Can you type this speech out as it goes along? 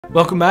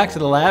Welcome back to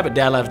the lab at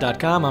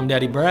DadLabs.com. I'm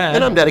Daddy Brad.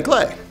 And I'm Daddy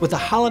Clay. With the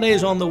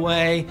holidays on the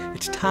way,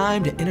 it's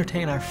time to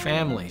entertain our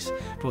families.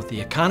 But with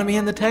the economy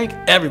in the tank,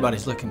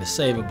 everybody's looking to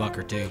save a buck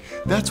or two.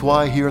 That's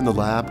why here in the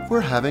lab, we're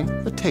having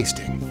a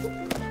tasting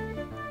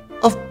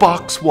of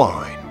box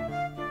wine.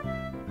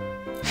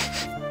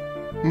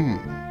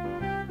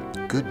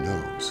 Good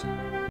nose.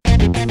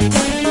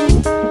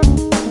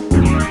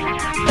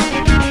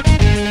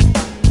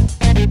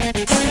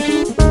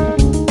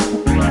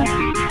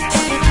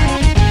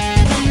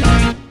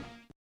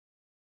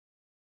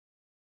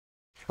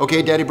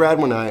 Okay, Daddy Brad,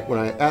 when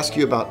I ask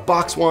you about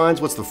box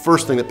wines, what's the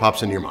first thing that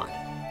pops into your mind?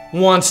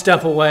 One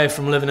step away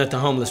from living at the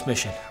homeless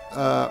mission.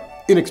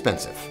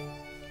 Inexpensive.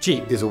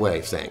 Cheap. Is a way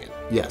of saying it.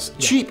 Yes, yeah.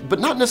 Cheap, but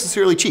not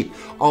necessarily cheap.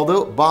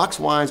 Although box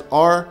wines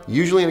are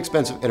usually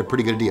inexpensive at a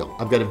pretty good deal.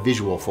 I've got a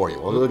visual for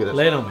you. Well, look at this.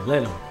 Lay it on me, lay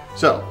it on me.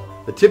 So,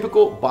 the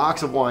typical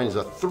box of wine is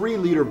a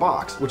 3-liter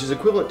box, which is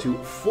equivalent to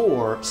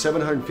 4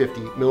 750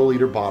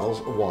 milliliter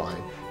bottles of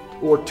wine,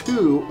 or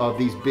 2 of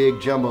these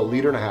big jumbo 1.5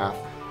 liter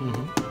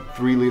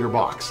 3-liter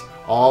box,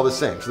 all the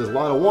same. So there's a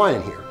lot of wine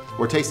in here.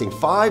 We're tasting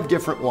 5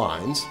 different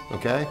wines,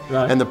 okay?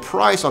 Right. And the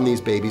price on these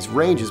babies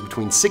ranges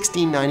between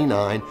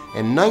 $16.99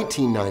 and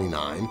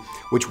 $19.99,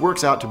 which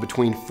works out to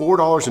between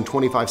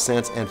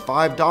 $4.25 and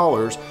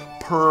 $5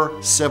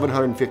 per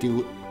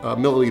 750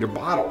 milliliter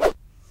bottle.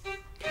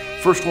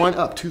 First wine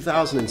up,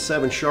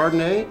 2007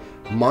 Chardonnay,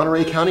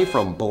 Monterey County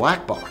from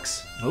Black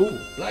Box. Oh,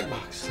 Black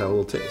Box. Let's have a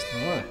little taste.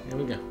 All right, here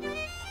we go.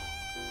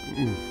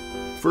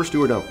 First,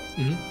 do or don't.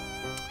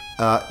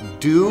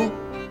 Do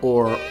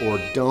or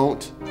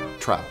don't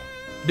travel.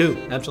 Do,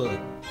 absolutely.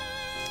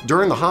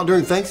 During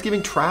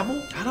Thanksgiving,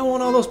 travel? I don't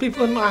want all those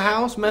people in my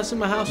house messing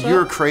my house up.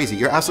 You're crazy.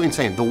 You're absolutely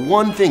insane. The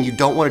one thing you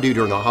don't want to do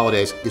during the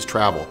holidays is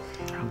travel.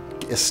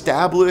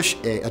 Establish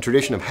a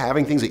tradition of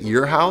having things at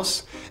your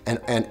house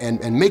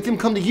and make them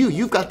come to you.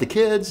 You've got the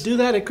kids. Do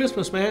that at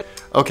Christmas, man.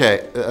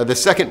 Okay, the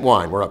second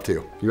wine we're up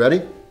to. You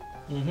ready?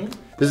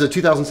 This is a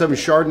 2007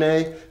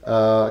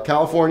 Chardonnay,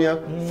 California,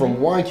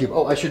 from Wine Cube.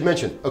 Oh, I should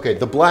mention, okay,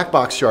 the Black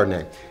Box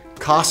Chardonnay.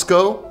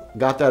 Costco,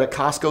 got that at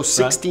Costco,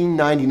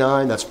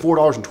 $16.99. That's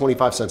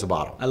 $4.25 a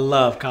bottle. I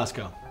love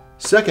Costco.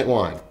 Second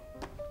wine,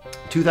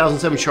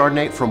 2007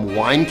 Chardonnay from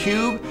Wine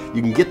Cube.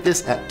 You can get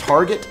this at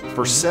Target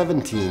for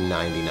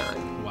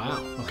 $17.99. Wow,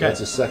 okay. So that's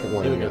the second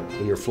one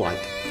in your flight.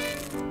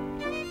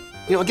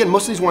 You know, again,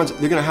 most of these wines,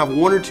 they're gonna have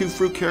 1 or 2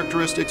 fruit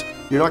characteristics.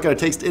 You're not gonna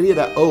taste any of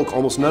that oak.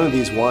 Almost none of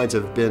these wines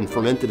have been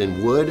fermented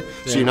in wood,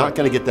 so you're not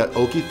gonna get that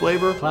oaky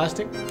flavor.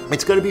 Plastic?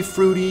 It's gonna be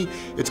fruity,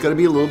 it's gonna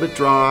be a little bit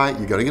dry.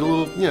 You're gonna get a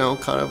little, you know,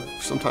 kind of,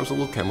 sometimes a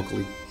little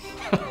chemically.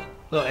 A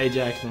little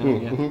Ajax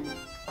now,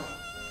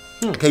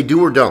 Okay,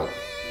 do or don't?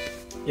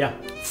 Yeah.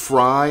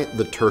 Fry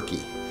the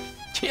turkey.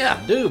 Yeah,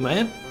 do,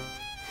 man.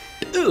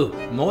 Do.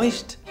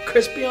 Moist,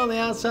 crispy on the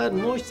outside,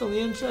 moist on the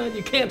inside.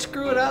 You can't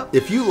screw it up.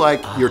 If you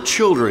like your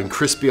children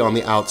crispy on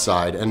the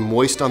outside and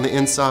moist on the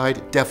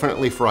inside,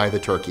 definitely fry the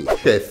turkey.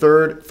 Okay,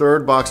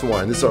 third box of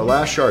wine. This is our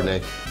last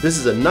Chardonnay. This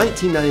is a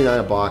 $19.99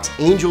 a box,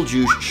 Angel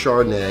Juice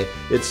Chardonnay.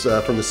 It's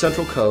from the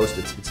Central Coast.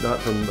 It's not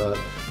from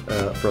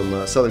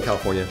Southern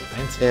California.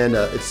 Fancy. And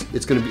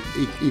it's going to be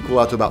equal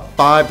out to about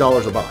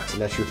 $5 a box,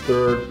 and that's your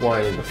third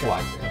wine in the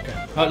flight. Okay.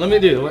 All right, let me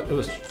do it. It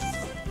was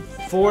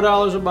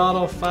 $4 a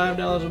bottle,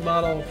 $5 a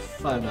bottle,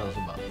 $5 a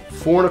bottle.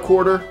 4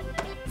 1/4,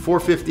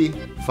 4.50,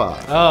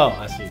 5. Oh,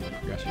 I see.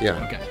 Gotcha.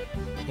 Yeah. Okay.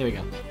 Here we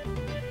go.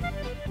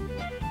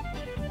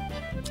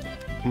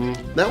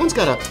 That one's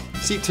got a,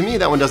 see, to me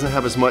that one doesn't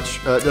have as much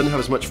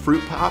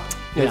fruit pop.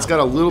 Yeah. It's got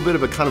a little bit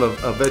of a kind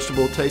of a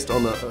vegetable taste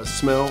on the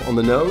smell on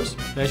the nose.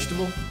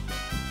 Vegetable?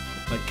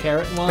 Like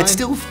carrot wine? It's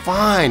still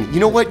fine. You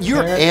know what?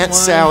 Your Aunt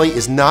Sally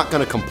is not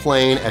going to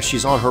complain as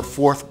she's on her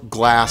 4th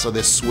glass of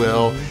this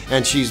swill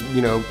and she's,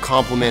 you know,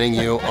 complimenting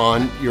you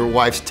on your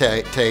wife's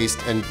taste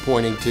and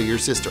pointing to your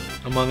sister.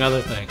 Among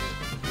other things.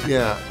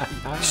 Yeah.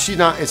 She's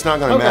not, it's not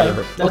going to matter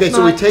to her. Okay,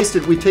 so we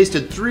tasted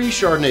 3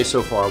 Chardonnays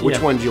so far. Which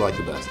one do you like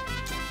the best?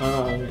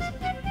 Let me see.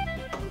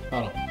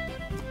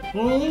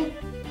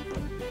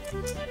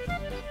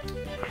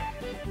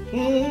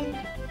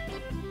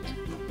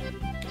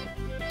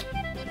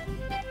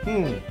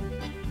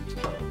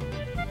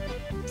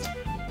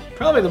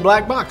 Probably the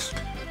Black Box.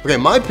 Okay,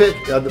 my pick,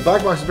 the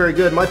Black Box is very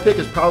good. My pick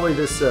is probably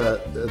this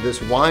this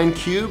Wine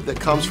Cube that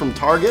comes from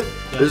Target.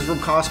 Yeah. This is from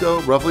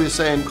Costco, roughly the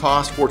same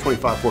cost,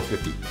 $4.25,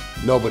 $4.50.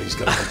 Nobody's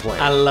gonna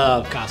complain. I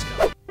love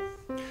Costco.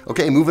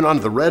 Okay, moving on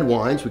to the red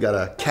wines. We got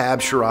a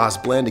Cab Shiraz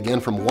blend again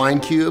from Wine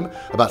Cube,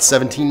 about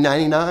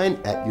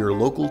 $17.99 at your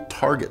local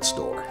Target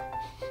store.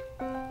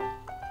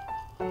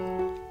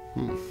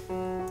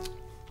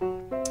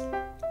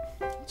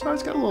 So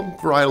it's got a little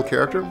varietal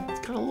character. It's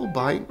got a little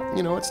bite.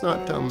 You know, it's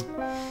not,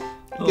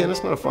 again,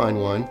 it's not a fine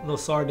wine. Little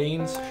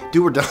sardines.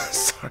 Do or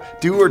don't,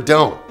 do or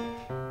don't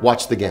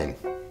watch the game.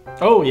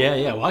 Oh,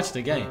 yeah, watch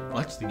the game.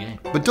 Watch the game.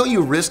 But don't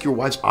you risk your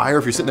wife's ire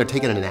if you're sitting there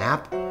taking a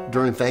nap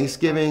during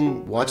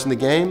Thanksgiving, watching the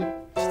game?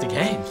 It's the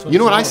game. You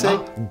know what I say?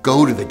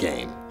 Go to the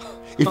game.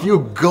 If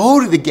you go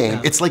to the game,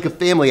 it's like a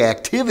family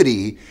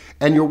activity,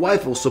 and your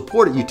wife will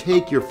support it. You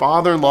take your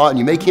father-in-law and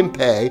you make him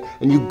pay,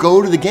 and you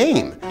go to the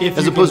game,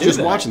 as opposed to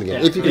just watching the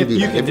game. If you can do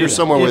that. If you're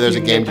somewhere where there's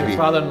a game to be.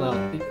 Father-in-law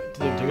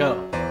to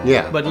go.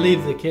 Yeah. But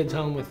leave the kids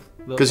home with.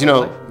 Because you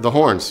know the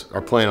Horns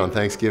are playing on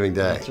Thanksgiving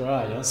Day. That's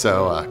right. Yeah.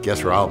 So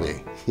guess where I'll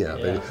be? Yeah.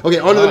 Baby. Okay,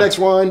 on to the next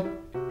wine.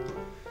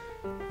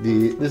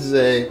 This is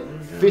a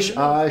Fish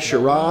Eye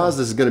Shiraz.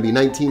 This is going to be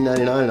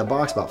 $19.99 in a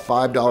box, about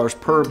 $5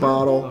 per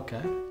bottle.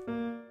 Okay.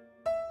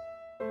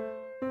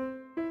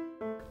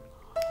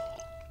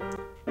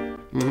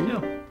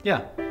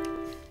 Yeah.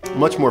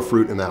 Much more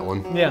fruit in that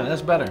one. Yeah,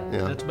 that's better.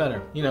 Yeah. That's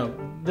better. You know,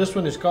 this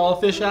one is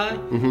called Fish Eye,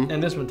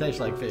 and this one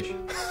tastes like fish.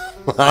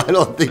 I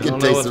don't think it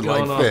tasted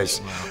like fish.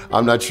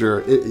 I'm not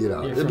sure. You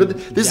know, but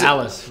this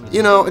Dallas.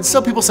 You know, and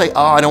some people say,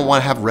 "Oh, I don't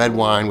want to have red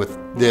wine with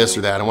this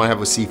or that. I don't want to have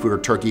it with seafood or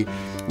turkey."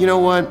 You know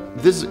what?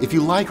 If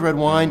you like red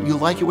wine, you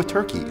like it with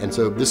turkey, and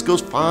so this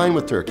goes fine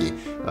with turkey.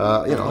 You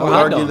know, I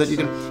would argue that you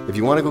can, if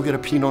you want to go get a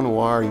Pinot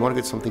Noir, you want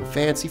to get something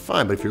fancy,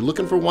 fine. But if you're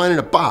looking for wine in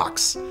a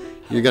box,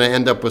 you're going to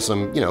end up with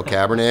some, you know,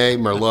 Cabernet,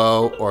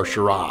 Merlot, or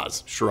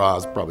Shiraz.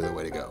 Shiraz is probably the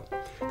way to go.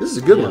 This is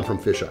a good one from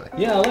Fish Eye.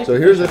 Yeah, I like So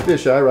here's a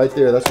Fish Eye right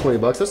there. That's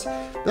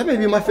 $20. That may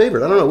be my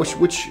favorite. I don't know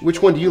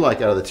which one do you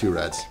like out of the two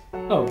reds?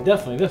 Oh,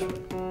 definitely this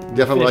one.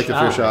 Definitely like the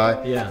Fish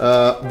Eye. Yeah.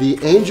 The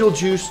Angel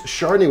Juice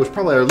Chardonnay was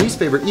probably our least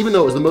favorite, even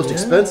though it was the most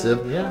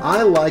expensive. Yeah.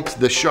 I liked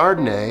the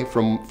Chardonnay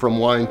from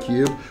Wine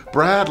Cube.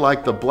 Brad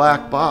liked the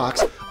Black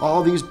Box.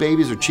 All these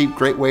babies are cheap,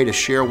 great way to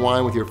share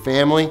wine with your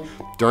family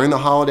during the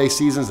holiday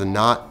seasons and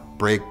not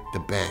break the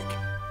bank.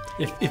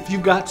 If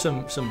you've got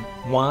some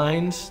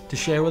wines to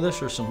share with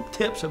us or some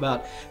tips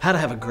about how to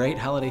have a great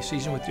holiday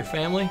season with your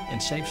family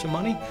and save some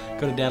money,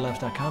 go to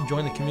dadlabs.com,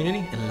 join the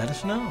community, and let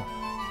us know.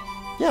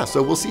 Yeah,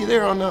 so we'll see you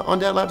there on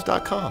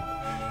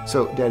dadlabs.com.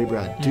 So, Daddy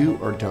Brad, do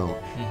or don't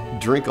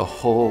drink a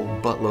whole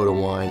buttload of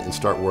wine and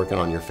start working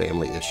on your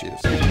family issues.